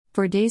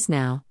For days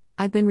now,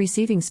 I've been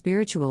receiving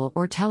spiritual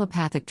or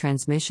telepathic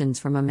transmissions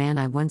from a man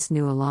I once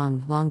knew a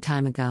long, long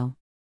time ago.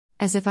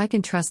 As if I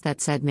can trust that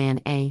said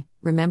man A.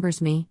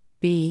 remembers me,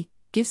 B.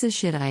 gives a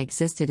shit I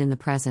existed in the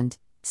present,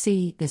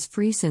 C. is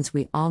free since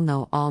we all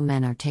know all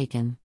men are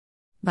taken.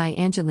 By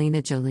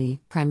Angelina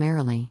Jolie,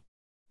 primarily.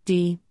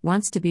 D.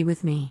 wants to be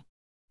with me.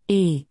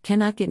 E.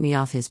 cannot get me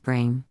off his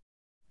brain.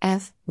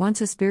 F. wants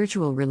a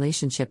spiritual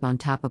relationship on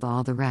top of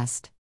all the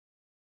rest.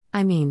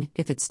 I mean,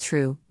 if it's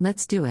true,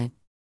 let's do it.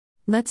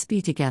 Let's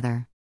be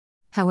together.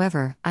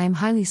 However, I am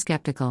highly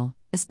skeptical,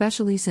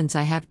 especially since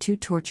I have two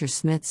torture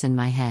smiths in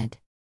my head,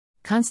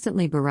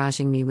 constantly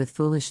barraging me with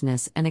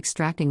foolishness and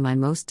extracting my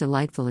most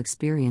delightful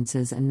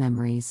experiences and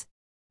memories.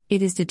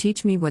 It is to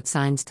teach me what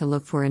signs to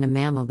look for in a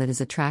mammal that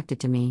is attracted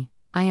to me,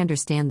 I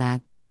understand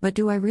that, but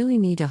do I really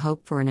need to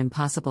hope for an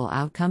impossible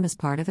outcome as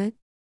part of it?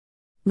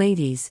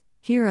 Ladies,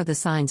 here are the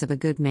signs of a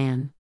good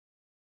man.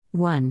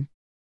 1.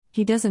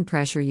 He doesn't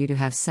pressure you to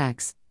have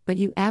sex, but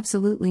you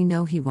absolutely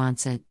know he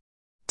wants it.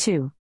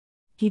 2.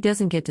 He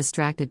doesn't get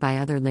distracted by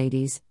other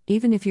ladies,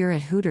 even if you're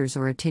at Hooters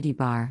or a titty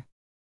bar.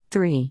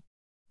 3.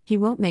 He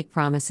won't make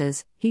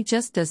promises, he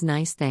just does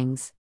nice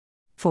things.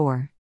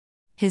 4.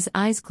 His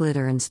eyes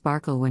glitter and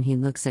sparkle when he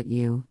looks at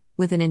you,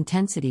 with an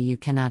intensity you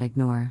cannot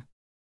ignore.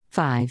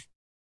 5.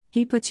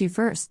 He puts you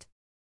first.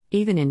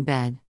 Even in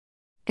bed.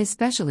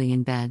 Especially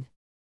in bed.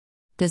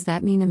 Does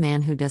that mean a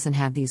man who doesn't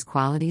have these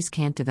qualities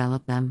can't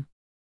develop them?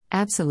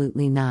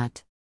 Absolutely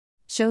not.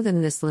 Show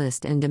them this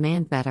list and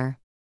demand better.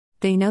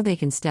 They know they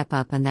can step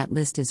up, and that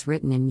list is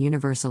written in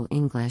universal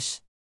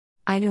English.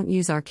 I don't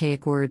use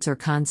archaic words or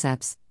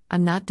concepts,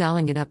 I'm not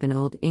dolling it up in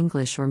Old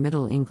English or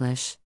Middle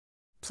English.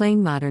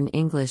 Plain modern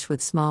English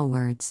with small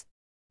words.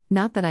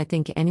 Not that I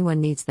think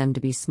anyone needs them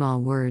to be small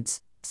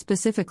words,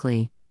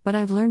 specifically, but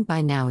I've learned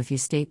by now if you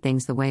state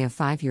things the way a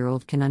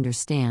 5-year-old can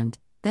understand,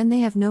 then they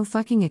have no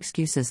fucking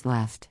excuses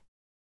left.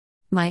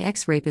 My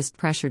ex-rapist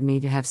pressured me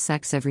to have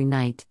sex every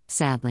night,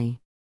 sadly.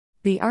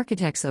 The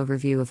architect's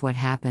overview of what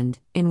happened,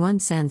 in one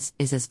sense,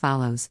 is as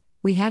follows.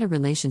 We had a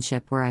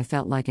relationship where I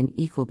felt like an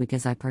equal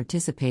because I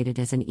participated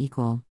as an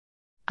equal.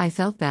 I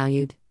felt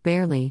valued,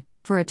 barely,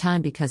 for a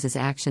time because his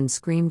actions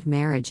screamed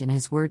marriage and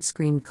his words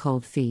screamed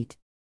cold feet.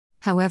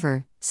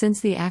 However, since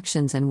the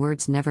actions and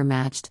words never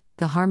matched,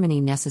 the harmony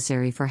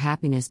necessary for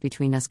happiness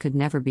between us could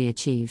never be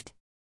achieved.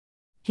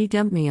 He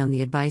dumped me on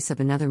the advice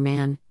of another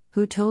man,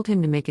 who told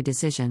him to make a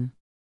decision.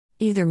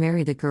 Either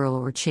marry the girl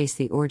or chase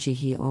the orgy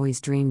he always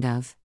dreamed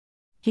of.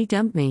 He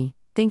dumped me,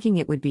 thinking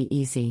it would be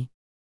easy.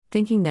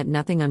 Thinking that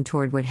nothing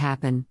untoward would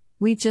happen,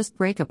 we'd just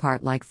break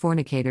apart like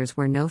fornicators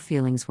where no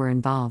feelings were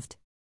involved.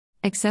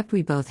 Except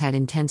we both had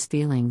intense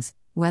feelings,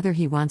 whether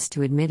he wants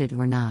to admit it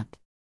or not.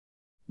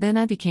 Then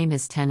I became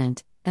his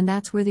tenant, and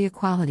that's where the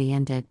equality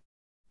ended.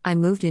 I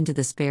moved into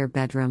the spare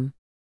bedroom.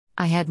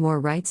 I had more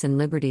rights and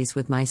liberties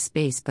with my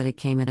space, but it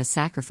came at a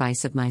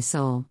sacrifice of my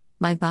soul,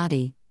 my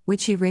body,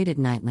 which he raided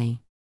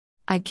nightly.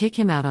 I'd kick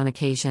him out on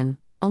occasion,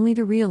 only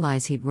to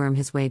realize he'd worm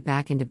his way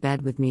back into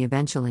bed with me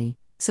eventually,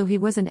 so he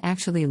wasn't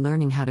actually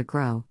learning how to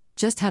grow,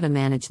 just how to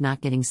manage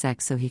not getting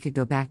sex so he could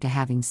go back to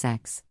having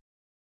sex.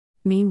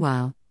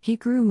 Meanwhile, he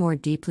grew more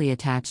deeply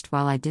attached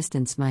while I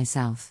distanced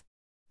myself.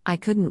 I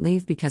couldn't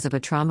leave because of a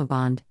trauma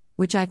bond,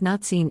 which I've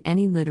not seen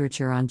any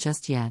literature on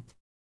just yet.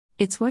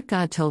 It's what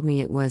God told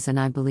me it was, and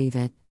I believe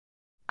it.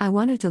 I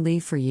wanted to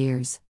leave for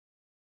years.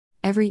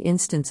 Every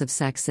instance of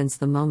sex since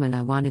the moment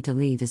I wanted to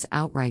leave is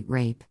outright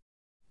rape.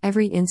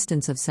 Every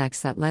instance of sex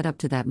that led up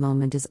to that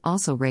moment is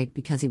also rape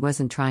because he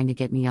wasn't trying to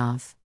get me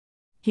off.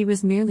 He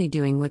was merely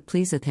doing what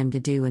pleaseth him to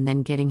do and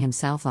then getting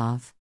himself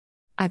off.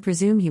 I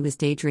presume he was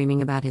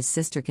daydreaming about his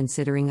sister,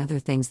 considering other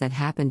things that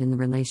happened in the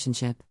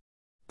relationship.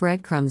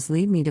 Breadcrumbs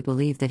lead me to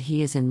believe that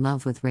he is in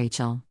love with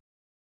Rachel.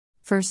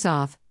 First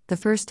off, the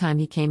first time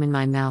he came in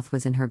my mouth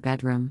was in her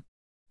bedroom.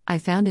 I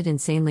found it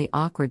insanely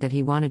awkward that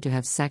he wanted to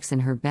have sex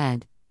in her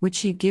bed, which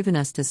she'd given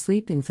us to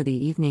sleep in for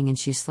the evening, and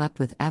she slept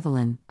with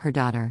Evelyn, her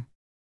daughter.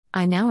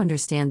 I now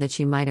understand that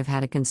she might have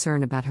had a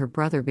concern about her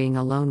brother being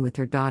alone with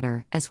her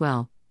daughter, as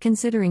well,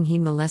 considering he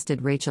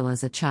molested Rachel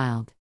as a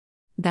child.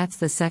 That's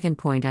the second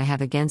point I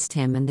have against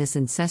him and this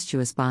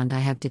incestuous bond I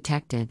have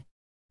detected.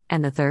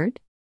 And the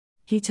third?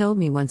 He told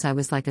me once I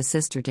was like a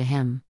sister to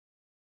him.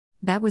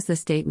 That was the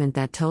statement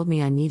that told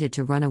me I needed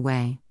to run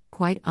away,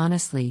 quite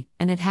honestly,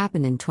 and it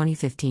happened in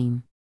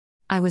 2015.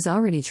 I was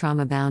already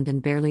trauma-bound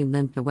and barely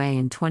limped away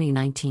in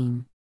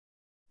 2019.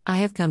 I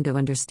have come to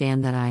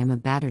understand that I am a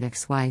battered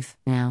ex-wife,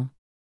 now.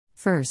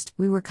 First,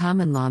 we were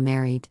common-law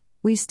married,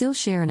 we still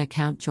share an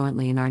account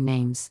jointly in our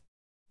names.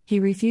 He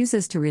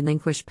refuses to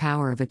relinquish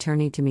power of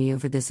attorney to me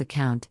over this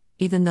account,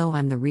 even though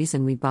I'm the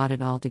reason we bought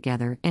it all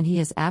together, and he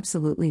has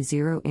absolutely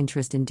zero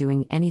interest in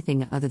doing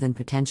anything other than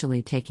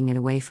potentially taking it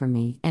away from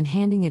me and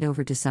handing it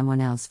over to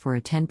someone else for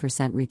a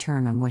 10%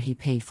 return on what he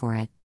paid for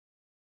it.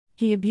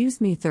 He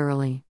abused me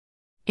thoroughly.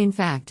 In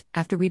fact,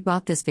 after we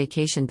bought this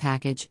vacation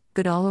package,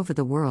 good all over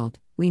the world,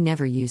 we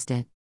never used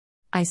it.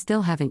 I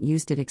still haven't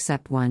used it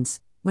except once,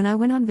 when I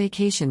went on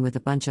vacation with a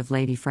bunch of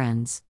lady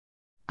friends.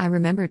 I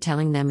remember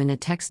telling them in a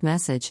text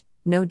message,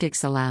 no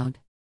dicks allowed.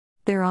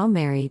 They're all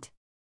married.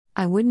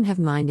 I wouldn't have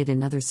minded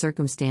in other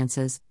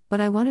circumstances,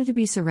 but I wanted to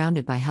be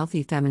surrounded by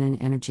healthy feminine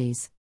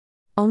energies.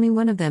 Only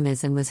one of them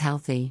is and was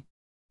healthy.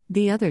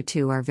 The other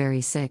two are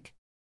very sick.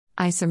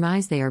 I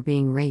surmise they are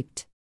being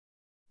raped.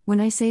 When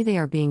I say they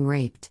are being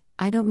raped,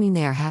 I don't mean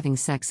they are having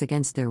sex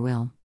against their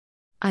will.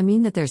 I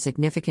mean that their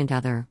significant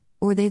other,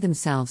 or they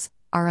themselves,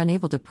 are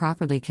unable to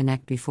properly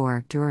connect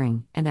before,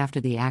 during, and after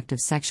the act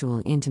of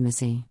sexual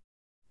intimacy.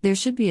 There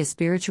should be a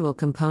spiritual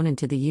component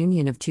to the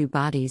union of two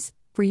bodies,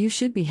 for you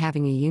should be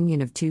having a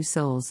union of two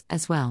souls,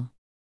 as well.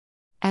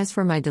 As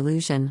for my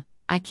delusion,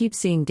 I keep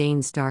seeing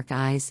Dane's dark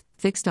eyes,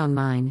 fixed on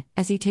mine,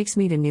 as he takes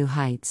me to new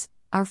heights,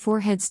 our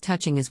foreheads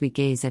touching as we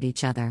gaze at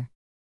each other.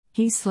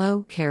 He's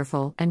slow,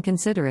 careful, and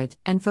considerate,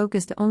 and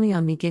focused only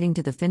on me getting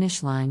to the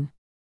finish line.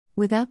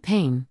 Without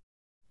pain.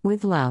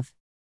 With love.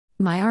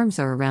 My arms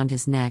are around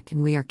his neck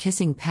and we are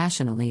kissing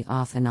passionately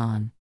off and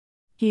on.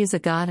 He is a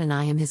god and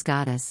I am his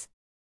goddess.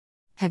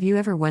 Have you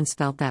ever once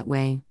felt that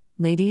way,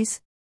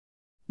 ladies?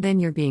 Then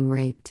you're being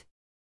raped.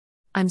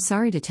 I'm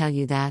sorry to tell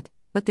you that,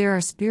 but there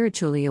are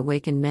spiritually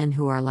awakened men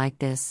who are like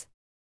this.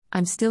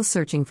 I'm still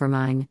searching for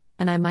mine,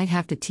 and I might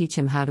have to teach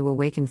him how to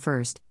awaken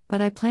first, but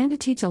I plan to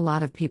teach a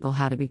lot of people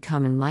how to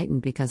become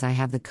enlightened because I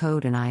have the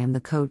code and I am the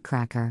code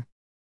cracker.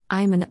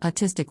 I am an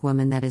autistic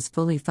woman that is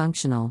fully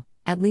functional,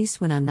 at least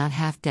when I'm not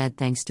half dead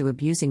thanks to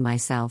abusing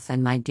myself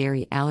and my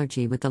dairy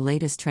allergy with the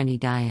latest trendy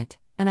diet,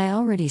 and I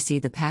already see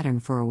the pattern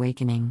for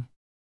awakening.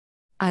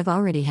 I've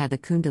already had the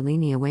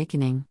Kundalini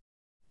awakening.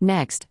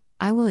 Next,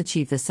 I will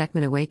achieve the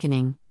Sekhmet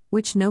awakening,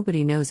 which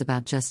nobody knows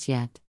about just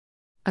yet.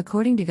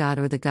 According to God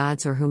or the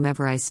gods or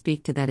whomever I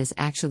speak to that is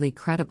actually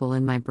credible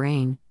in my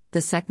brain,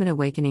 the Sekhmet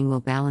awakening will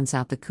balance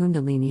out the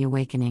Kundalini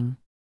awakening.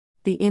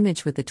 The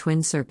image with the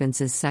twin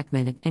serpents is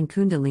Sekhmet and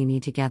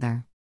Kundalini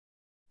together.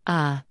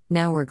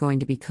 Now we're going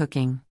to be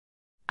cooking.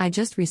 I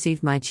just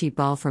received my chi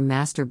ball from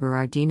Master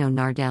Berardino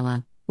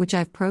Nardella, which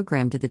I've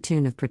programmed to the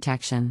tune of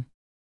protection.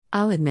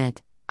 I'll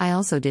admit, I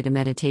also did a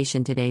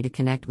meditation today to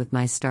connect with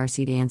my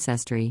starseed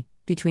ancestry.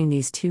 Between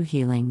these two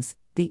healings,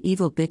 the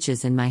evil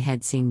bitches in my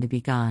head seem to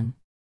be gone.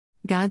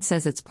 God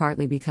says it's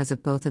partly because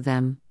of both of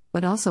them,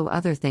 but also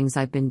other things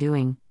I've been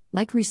doing,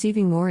 like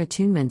receiving more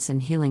attunements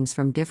and healings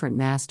from different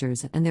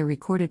masters and their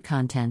recorded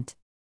content.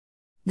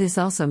 This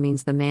also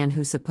means the man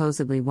who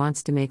supposedly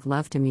wants to make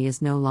love to me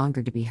is no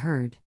longer to be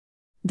heard.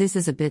 This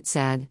is a bit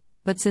sad,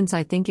 but since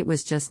I think it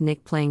was just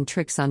Nick playing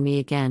tricks on me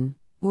again,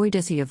 boy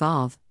does he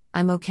evolve,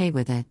 I'm okay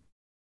with it.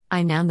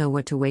 I now know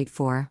what to wait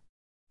for.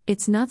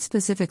 It's not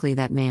specifically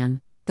that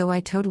man, though I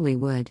totally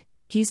would.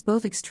 He's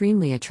both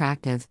extremely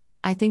attractive,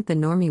 I think the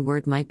normie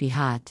word might be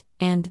hot,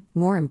 and,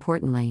 more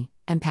importantly,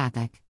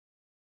 empathic.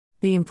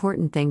 The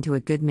important thing to a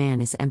good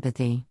man is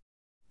empathy.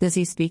 Does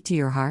he speak to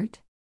your heart?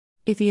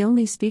 If he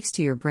only speaks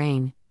to your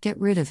brain, get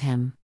rid of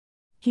him.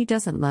 He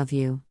doesn't love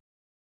you.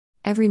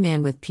 Every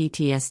man with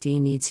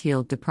PTSD needs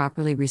healed to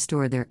properly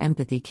restore their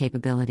empathy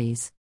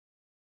capabilities.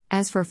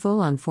 As for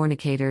full-on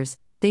fornicators,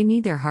 they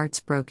need their hearts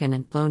broken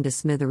and blown to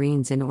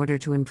smithereens in order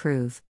to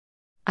improve.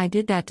 I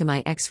did that to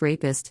my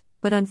ex-rapist,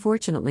 but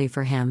unfortunately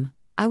for him,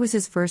 I was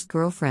his first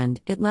girlfriend.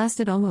 It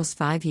lasted almost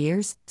 5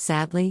 years,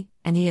 sadly,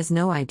 and he has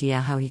no idea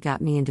how he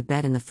got me into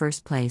bed in the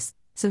first place,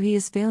 so he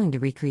is failing to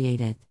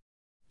recreate it.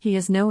 He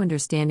has no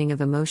understanding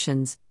of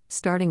emotions,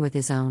 starting with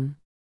his own.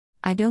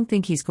 I don't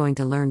think he's going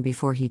to learn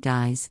before he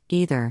dies,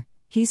 either.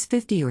 He's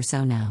 50 or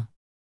so now.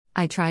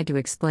 I tried to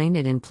explain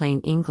it in plain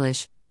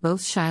English,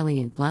 both shyly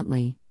and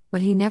bluntly,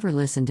 but he never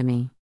listened to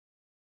me.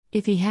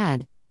 If he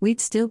had, we'd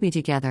still be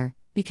together,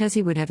 because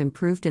he would have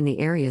improved in the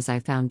areas I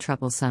found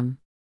troublesome.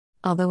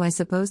 Although I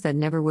suppose that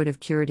never would have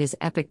cured his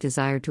epic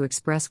desire to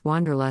express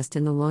wanderlust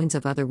in the loins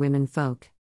of other women folk.